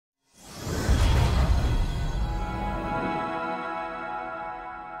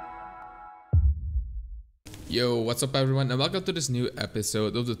Yo, what's up everyone, and welcome to this new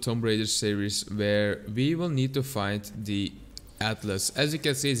episode of the Tomb Raider series where we will need to find the Atlas. As you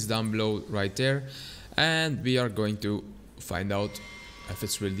can see, it's down below right there, and we are going to find out if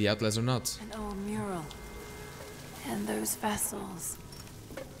it's really the Atlas or not. An old mural. And those vessels.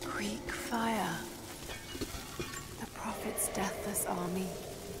 Greek fire. The Prophet's deathless army.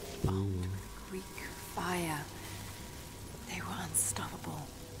 Bombed Greek fire. They were unstoppable.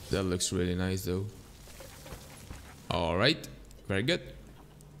 That looks really nice though. Alright, very good.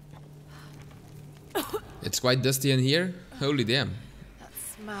 It's quite dusty in here. Holy damn. That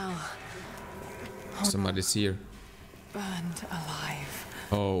smell. Somebody's here. Burned alive.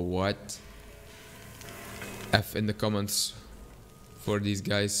 Oh, what? F in the comments for these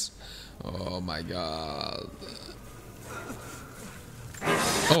guys. Oh my god.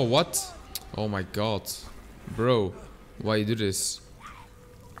 Oh, what? Oh my god. Bro, why you do this?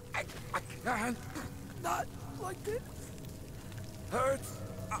 I can't. Not like this. Hurts.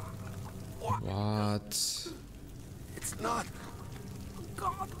 What? It's not.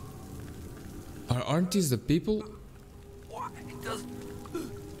 God. Aren't these the people Why does?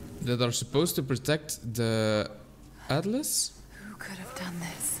 that are supposed to protect the Atlas? Who could have done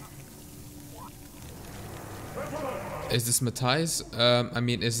this? Is this Matthias?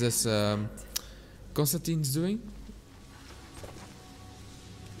 Is this Constantine's doing?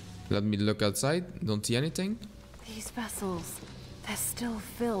 Let me look outside. Don't see anything. These vessels. They're still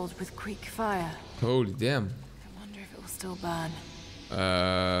filled with Greek fire. Holy damn. I wonder if it will still burn.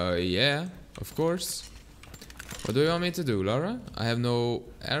 Yeah, of course. What do you want me to do, Lara? I have no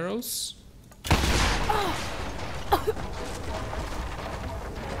arrows.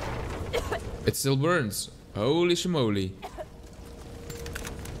 It still burns. Holy shimoly.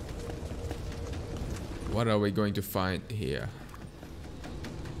 What are we going to find here?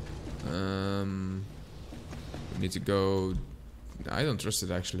 We need to go... I don't trust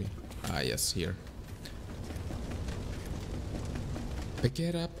it actually. Ah, yes, here. Pick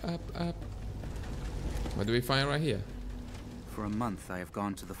it up, up. What do we find right here? For a month I have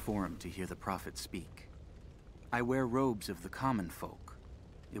gone to the Forum to hear the Prophet speak. I wear robes of the common folk.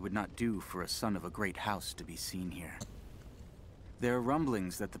 It would not do for a son of a great house to be seen here. There are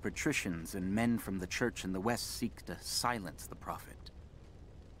rumblings that the patricians and men from the church in the west seek to silence the Prophet.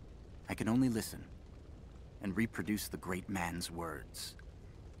 I can only listen and reproduce the great man's words.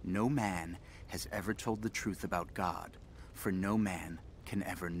 No man has ever told the truth about God, for no man can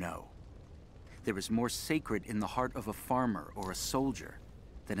ever know. There is more sacred in the heart of a farmer or a soldier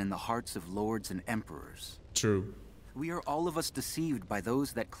than in the hearts of lords and emperors. True. We are all of us deceived by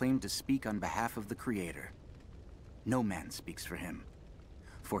those that claim to speak on behalf of the Creator. No man speaks for him,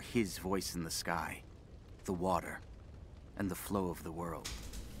 for his voice in the sky, the water, and the flow of the world.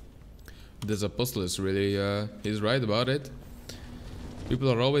 This apostle is really, he's right about it.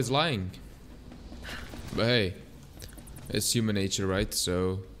 People are always lying. But hey, it's human nature, right?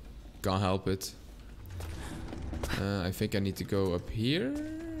 So, can't help it. I think I need to go up here,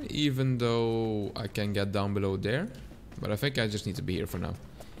 even though I can get down below there. But I think I just need to be here for now.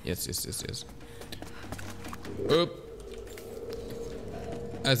 Yes. Oop.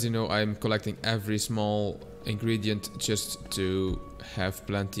 As you know, I'm collecting every small ingredient just to have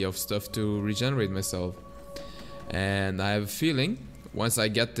plenty of stuff to regenerate myself. And I have a feeling once I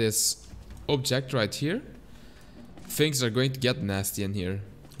get this object right here, things are going to get nasty in here.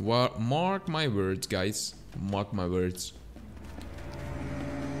 Mark my words, guys. Mark my words.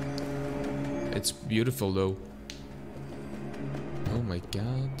 It's beautiful though. Oh my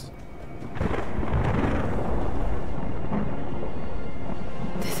god.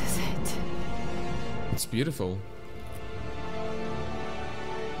 This is it. It's beautiful.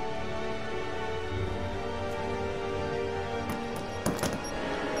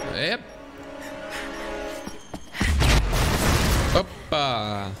 Yep.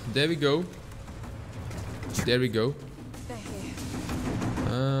 Hoppa. There we go. There we go.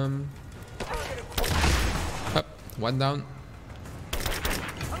 Up. One down.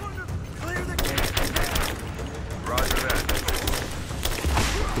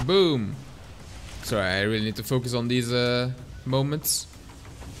 Boom. Sorry, I really need to focus on these moments.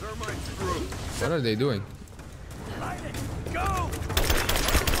 What are they doing?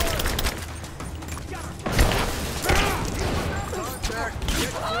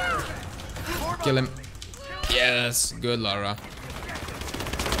 Kill him. Yes, good, Lara.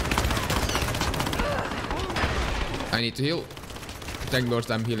 I need to heal. Thank God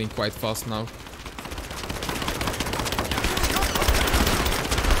I'm healing quite fast now.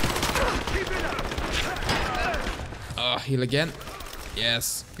 Heal again.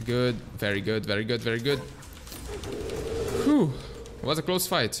 Yes, good. Very good, very good, very good. Whew. Was a close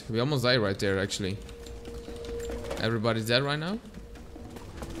fight. We almost died right there, actually. Everybody's dead right now?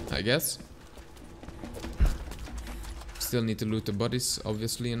 I guess. Still need to loot the bodies,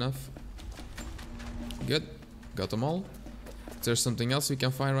 obviously enough. Good. Got them all. Is there something else we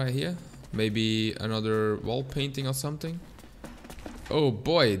can find right here? Maybe another wall painting or something? Oh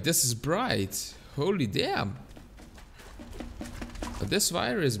boy, this is bright. Holy damn. But this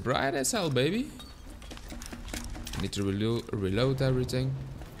fire is bright as hell, baby. I need to reload everything.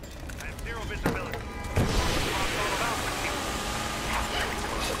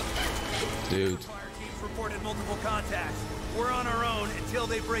 Dude. Fire teams reported multiple contacts. We're on our own until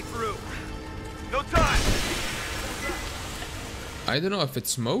they break through. No time! I don't know if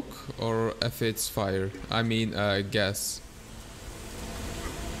it's smoke or if it's fire. I mean, gas.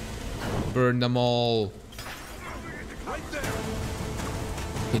 Burn them all. Right there!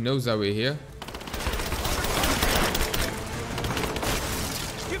 He knows that we're here.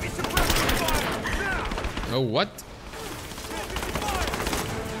 Give me some fire now! Oh, what?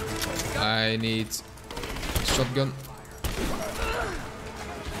 I need shotgun.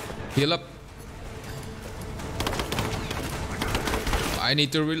 Heal up. I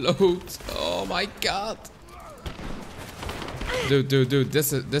need to reload. Oh my god. Dude,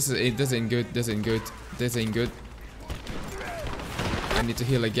 this ain't good. This ain't good. This ain't good. I need to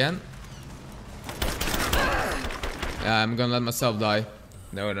heal again. Yeah, I'm gonna let myself die.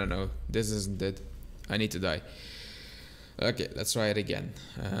 No. This isn't it. I need to die. Okay, let's try it again.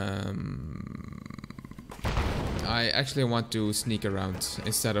 I actually want to sneak around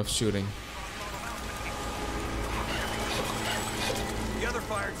instead of shooting. The other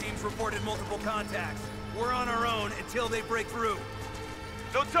fire teams reported multiple contacts. We're on our own until they break through.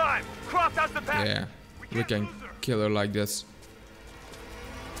 No time! Croft has the path! Yeah, we can kill her like this.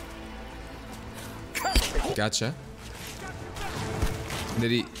 Gotcha.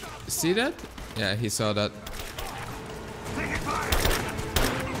 Did he see that? Yeah, he saw that.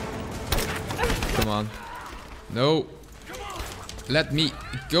 Come on. No. Let me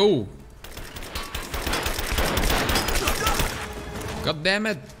go. God damn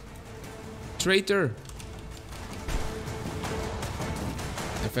it. Traitor.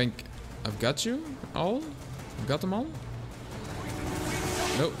 I think I've got you all. Got them all?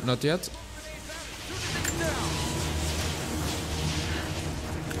 No, not yet.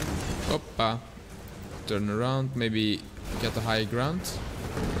 Hoppa. Turn around, maybe get the high ground.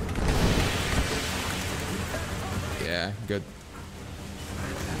 Yeah, good.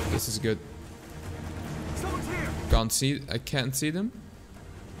 This is good. Can't see, I can't see them.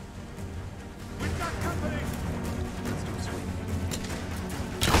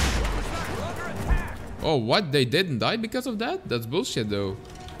 Oh, what? They didn't die because of that? That's bullshit though.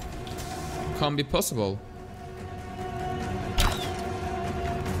 Can't be possible.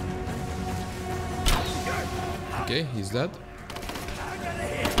 Okay, he's dead.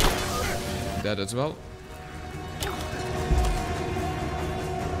 Dead as well.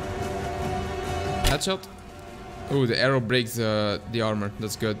 Headshot. Oh, the arrow breaks the armor.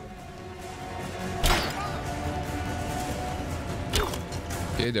 That's good.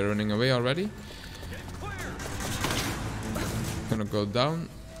 Okay, they're running away already. Gonna go down.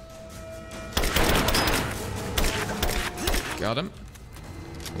 Got him.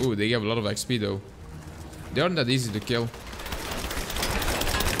 Oh, they have a lot of XP though. They aren't that easy to kill.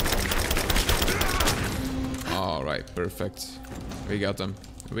 Alright, perfect. We got them.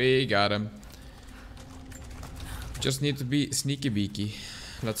 We got them. Just need to be sneaky beaky.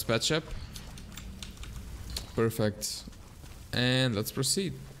 Let's patch up. Perfect. And let's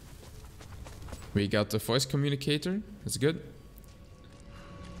proceed. We got the voice communicator. That's good.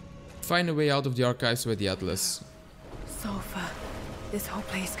 Find a way out of the archives with the Atlas. Sulfur. This whole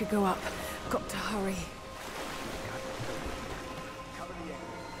place could go up. Got to hurry.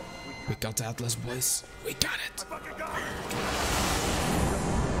 We got the Atlas, boys. We got it.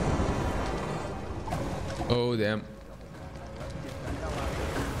 Oh, damn.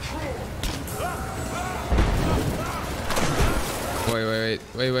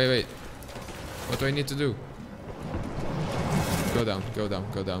 Wait. What do I need to do? Go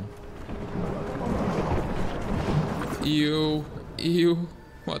down. Ew.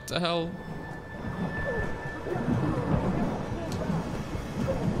 What the hell?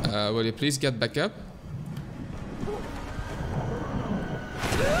 Will you please get back up?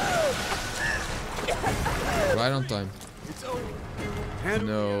 Right on time.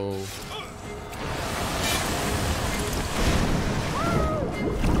 No.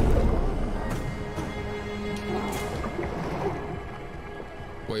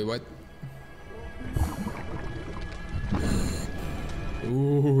 Wait, what?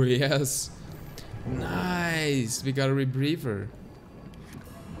 Ooh, yes. Nice. We got a rebreather.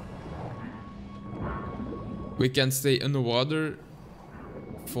 We can stay underwater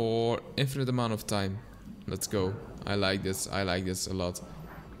for infinite amount of time. Let's go. I like this. I like this a lot.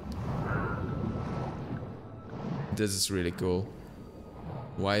 This is really cool.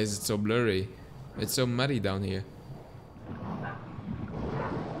 Why is it so blurry? It's so muddy down here.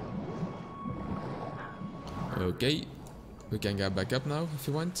 Okay. We can get back up now if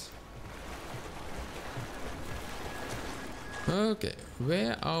you want. Okay.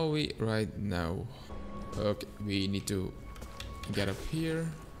 Where are we right now? Okay. We need to get up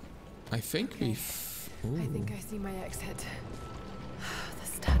here. I think Okay. Ooh. I think I see my exit. The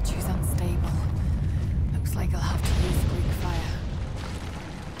statue's unstable. Looks like I'll have to use Greek fire.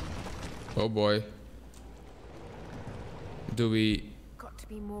 Oh boy. Do we... Got to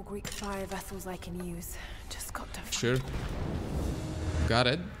be more Greek fire vessels I can use. Just got to find Sure. Got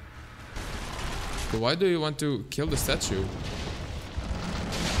it. But why do you want to kill the statue?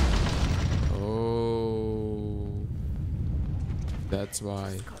 Oh. That's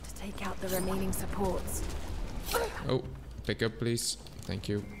why. Just got to take out the remaining supports. Oh, pick up please. Thank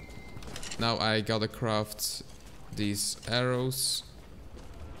you. Now I gotta craft these arrows.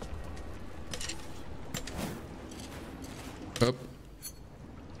 Up.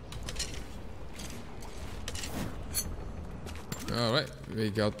 Alright, we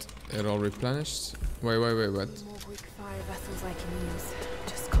got it all replenished. Wait, what? More Greek fire vessels I can use.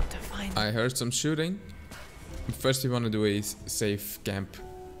 Just got to find I heard some shooting. First we want to do a safe camp.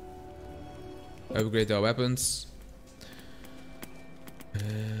 Upgrade our weapons.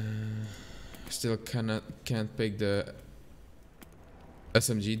 Still can't pick the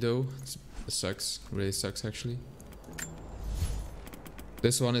SMG though. It sucks. Really sucks actually.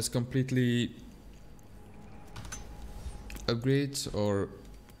 This one is completely upgrades or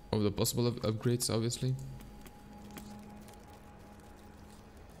of the possible upgrades obviously.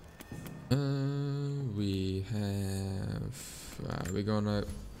 We have we're gonna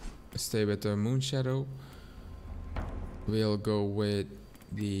stay with the moon shadow. We'll go with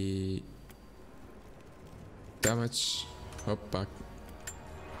the damage. Hop back.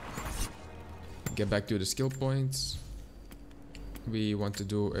 Get back to the skill points. We want to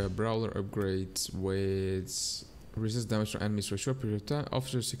do a brawler upgrade with resist damage from enemies for a short period of time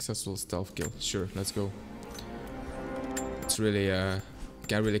after successful stealth kill. Sure, let's go. It's really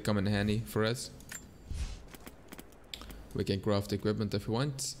can really come in handy for us. We can craft equipment if we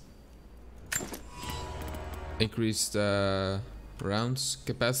want. Increased rounds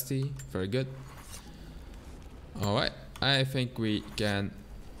capacity, very good. Alright, I think we can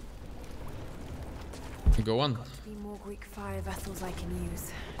go on. Got to be more Greek fire vessels I can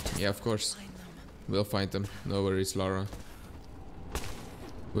use. Just Yeah, of course. find them. We'll find them. No worries, Lara.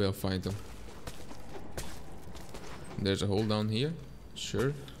 We'll find them. There's a hole down here.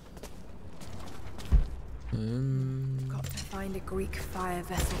 Sure. Got to find a Greek fire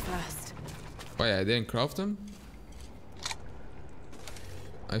vessel first. Oh yeah, I didn't craft them.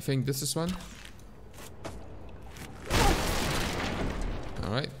 I think this is one.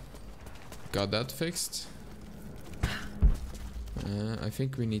 Alright. Got that fixed. I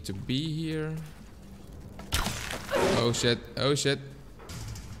think we need to be here. Oh shit, oh shit.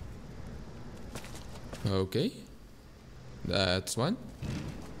 Okay. That's one.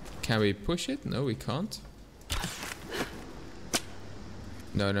 Can we push it? No, we can't.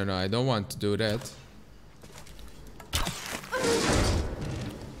 No, I don't want to do that.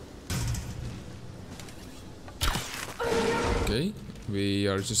 Okay, we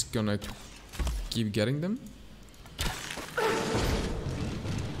are just gonna keep getting them.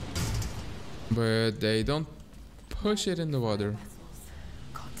 But they don't push it in the water. Vessels.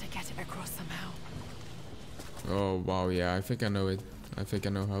 Got to get it across somehow. Oh wow, yeah, I think I know it. I think I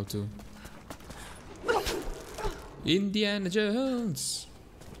know how to. Indiana Jones!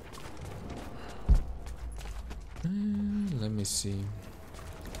 Let me see.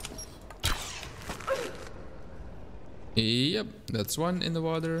 Yep, that's one in the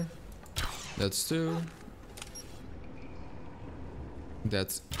water. That's two.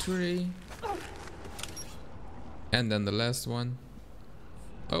 That's three. And then the last one.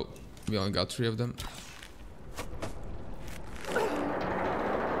 Oh, we only got three of them.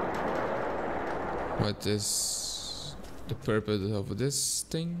 What is the purpose of this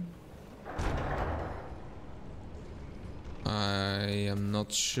thing? I am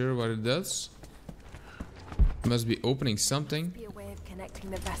not sure what it does. It must be opening something. Be a way of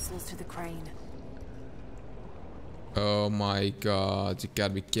connecting the vessels to the crane. Oh my god, you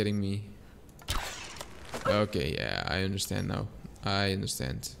gotta be kidding me. Okay, yeah, I understand now. I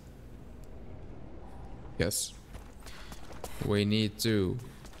understand. Yes. We need to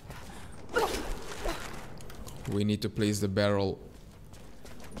place the barrel.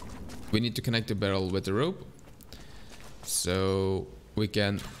 We need to connect the barrel with the rope, so we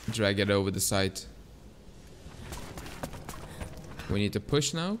can drag it over the side. We need to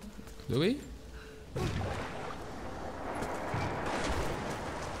push now, do we?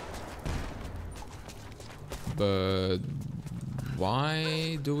 But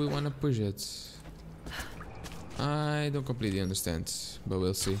why do we want to push it? I don't completely understand, but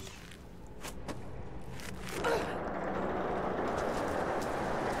we'll see.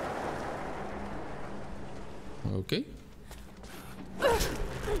 Okay.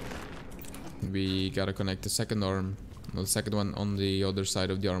 We gotta connect the second arm, well, the second one on the other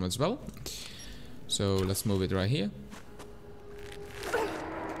side of the arm as well. So let's move it right here.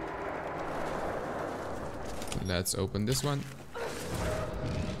 Let's open this one.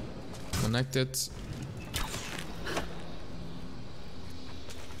 Connect it.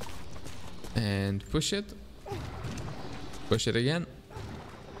 And push it. Push it again.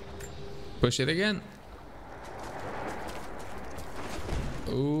 Push it again.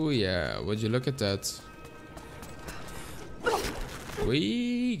 Oh yeah, would you look at that?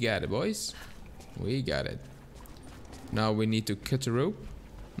 We got it, boys. We got it. Now we need to cut the rope,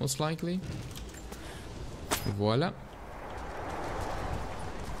 most likely. Voila.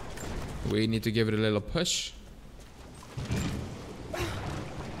 We need to give it a little push.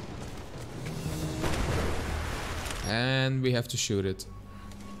 And we have to shoot it.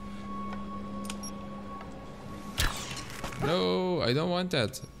 No, I don't want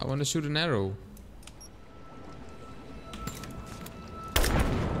that. I want to shoot an arrow.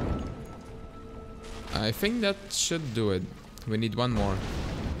 I think that should do it. We need one more.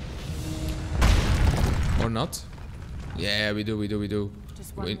 Or not. Yeah, we do.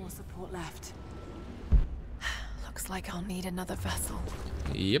 Just one more support left. Looks like I'll need another vessel.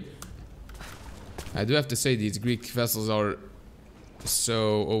 Yep. I do have to say, these Greek vessels are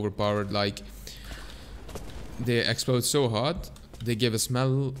so overpowered. Like, they explode so hot. They give a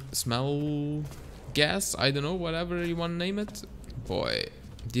smell gas. I don't know, whatever you want to name it. Boy,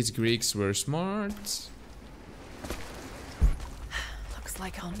 these Greeks were smart. Looks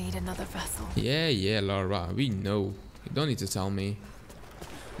like I'll need another vessel. Yeah, Lara, we know. You don't need to tell me.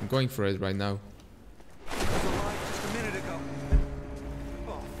 I'm going for it right now. Was alive just a minute ago.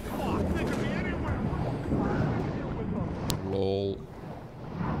 Oh, come on, they could be anywhere. Lol.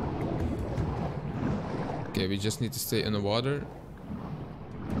 Okay, we just need to stay in the water.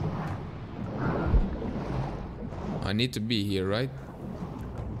 I need to be here, right?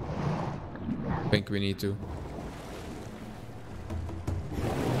 I think we need to.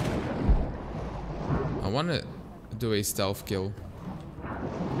 I wanna do a stealth kill.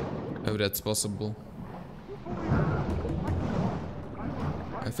 If that's possible.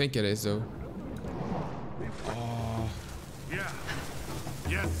 I think it is though. Oh. Yeah.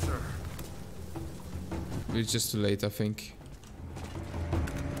 Yes, sir. We're just too late, I think.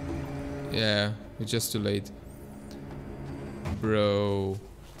 Yeah, we're just too late. Bro.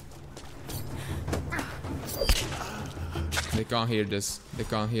 They can't hear this. They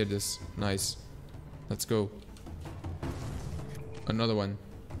can't hear this. Nice. Let's go. Another one.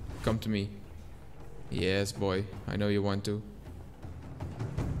 Come to me. Yes, boy. I know you want to.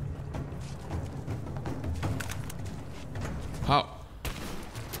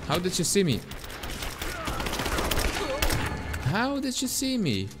 How did you see me? How did you see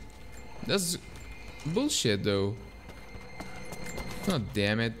me? That's bullshit though. Oh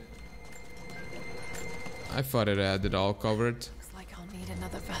damn it. I thought I had it all covered. Looks like I'll need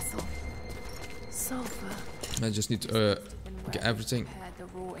another vessel. Sulfur. I just need to get everything. Prepared the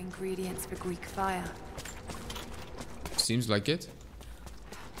raw ingredients for Greek fire. Seems like it.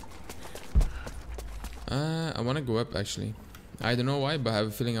 I want to go up actually. I don't know why, but I have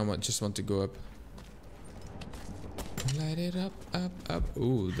a feeling I just want to go up. Light it up, up.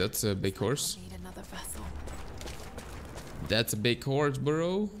 Ooh, that's a big horse. Need another vessel. That's a big horse,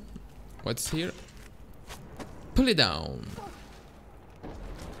 bro. What's here? Pull it down.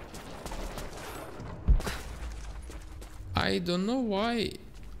 I don't know why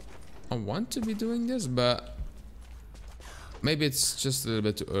I want to be doing this, but maybe it's just a little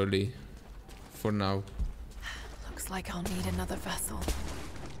bit too early for now. Looks like I'll need another vessel.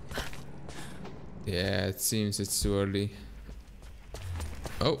 Yeah, it seems it's too early.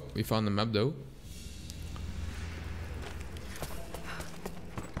 Oh, we found the map though.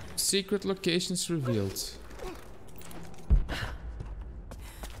 Secret locations revealed.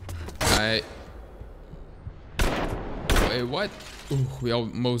 Wait, what? Ooh, we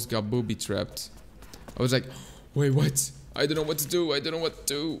almost got booby trapped. I was like, wait, what? I don't know what to do. I don't know what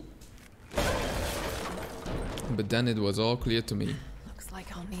to do. But then it was all clear to me. Looks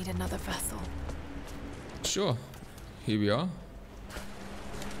like I'll need another vessel. Sure. Here we are.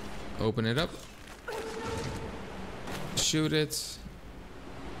 Open it up. Shoot it.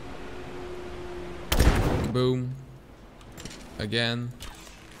 Boom. Again.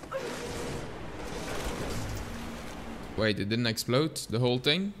 Wait, it didn't explode, the whole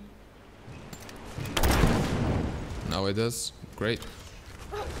thing? Now it does. Great.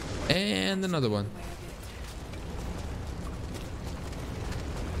 And another one.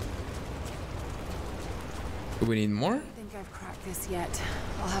 Do we need more? I don't think I've cracked this yet.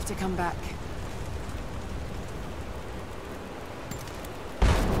 I'll have to come back.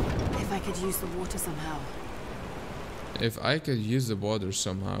 If I could use the water somehow. If I could use the water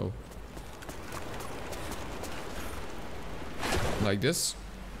somehow. Like this?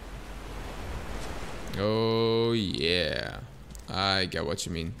 Oh yeah. I get what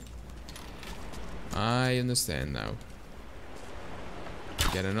you mean. I understand now.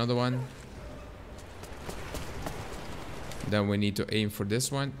 Get another one. Then we need to aim for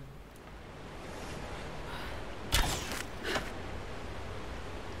this one.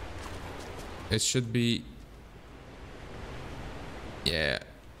 It should be... Yeah.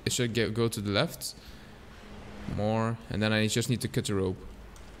 It should go to the left. More. And then I just need to cut the rope.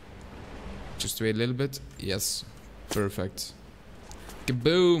 Just wait a little bit. Yes. Perfect.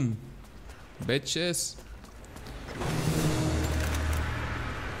 Kaboom! Bitches!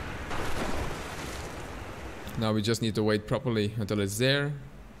 Now we just need to wait properly until it's there.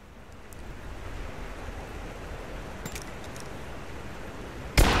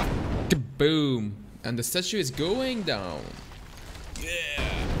 Kaboom! And the statue is going down. Yeah!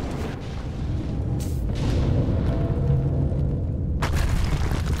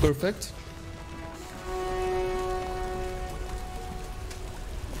 Perfect.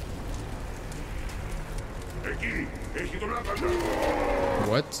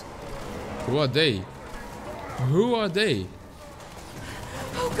 What? Who are they? Who are they?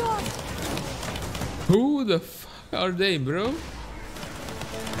 Oh god! Who the fuck are they, bro?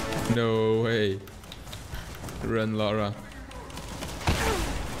 No way. Run, Lara.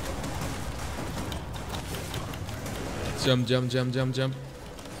 Jump, jump, jump, jump, jump.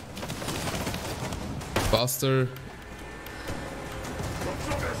 Faster.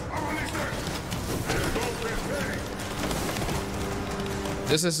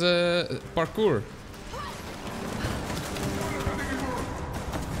 This is parkour.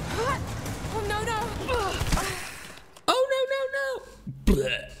 Oh no no! Oh no no no!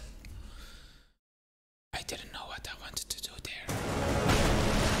 Blech. I didn't know what I wanted to do there.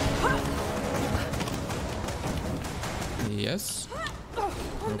 Yes.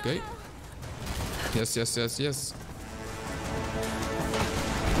 Okay. Yes, yes, yes, yes.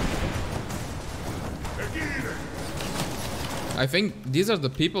 I think these are the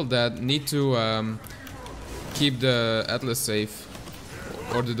people that need to keep the Atlas safe.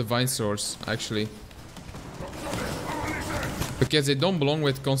 Or the Divine Source, actually. Because they don't belong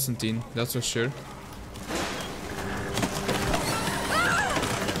with Constantine, that's for sure.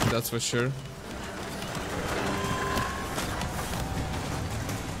 That's for sure.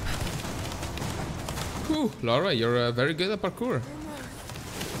 Whew, Lara, you're very good at parkour.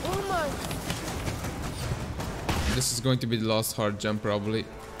 Almost. This is going to be the last hard jump, probably.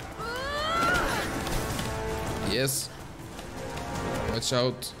 Yes. Watch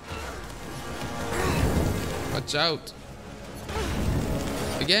out. Watch out.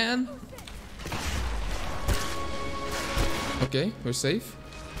 Again. Okay, we're safe.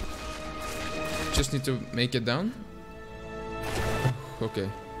 Just need to make it down. Okay.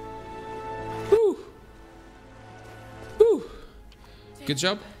 Woo. Woo. Good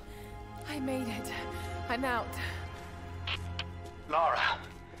job. I made it. I'm out. Lara,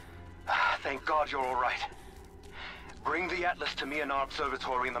 thank God you're all right. Bring the Atlas to me in our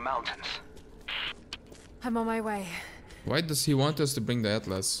observatory in the mountains. I'm on my way. Why does he want us to bring the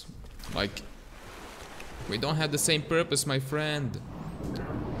Atlas? Like, we don't have the same purpose, my friend.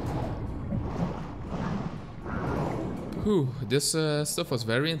 Whew, this stuff was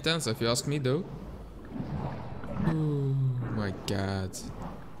very intense, if you ask me, though. Oh my god.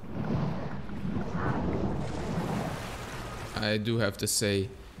 I do have to say,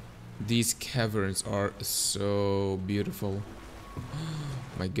 these caverns are so beautiful.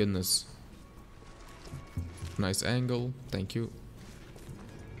 My goodness. Nice angle, thank you.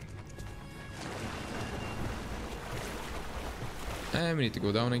 And we need to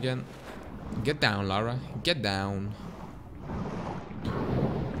go down again. Get down, Lara. Get down.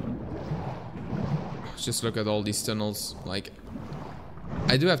 Just look at all these tunnels. Like,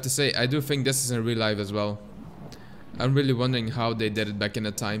 I do have to say, I do think this is in real life as well. I'm really wondering how they did it back in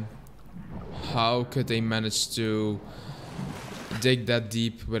the time. How could they manage to dig that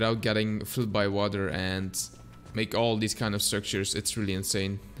deep without getting filled by water and make all these kind of structures? It's really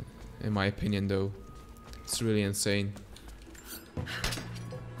insane, in my opinion, though. It's really insane.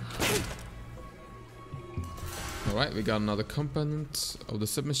 Alright, we got another component of the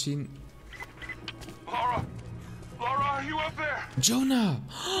submachine. Lara! Lara, are you up there? Jonah!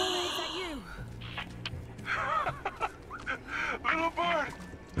 Is that you? Little bird!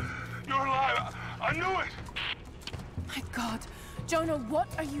 You're alive! I knew it! My God. Jonah, what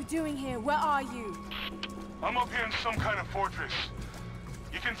are you doing here? Where are you? I'm up here in some kind of fortress.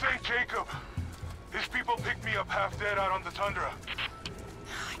 You can thank Jacob. His people picked me up half dead out on the tundra.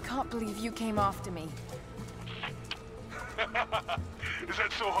 I can't believe you came after me. Is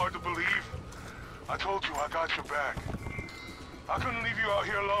that so hard to believe? I told you I got your back. I couldn't leave you out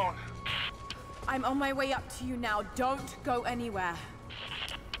here alone. I'm on my way up to you now. Don't go anywhere.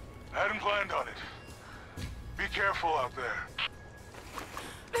 I hadn't planned on it. Be careful out there.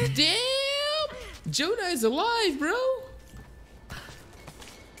 Damn! Jonah is alive, bro!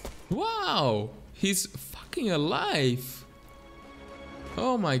 Wow! He's fucking alive!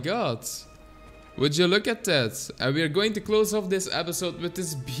 Oh my god. Would you look at that? And we are going to close off this episode with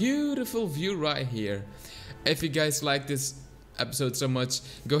this beautiful view right here. If you guys like this episode so much,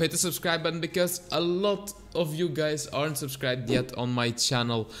 go hit the subscribe button, because a lot of you guys aren't subscribed yet on my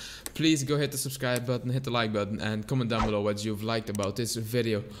channel. Please go hit the subscribe button, hit the like button, and comment down below what you've liked about this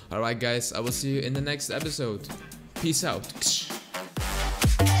video. Alright guys, I will see you in the next episode. Peace out.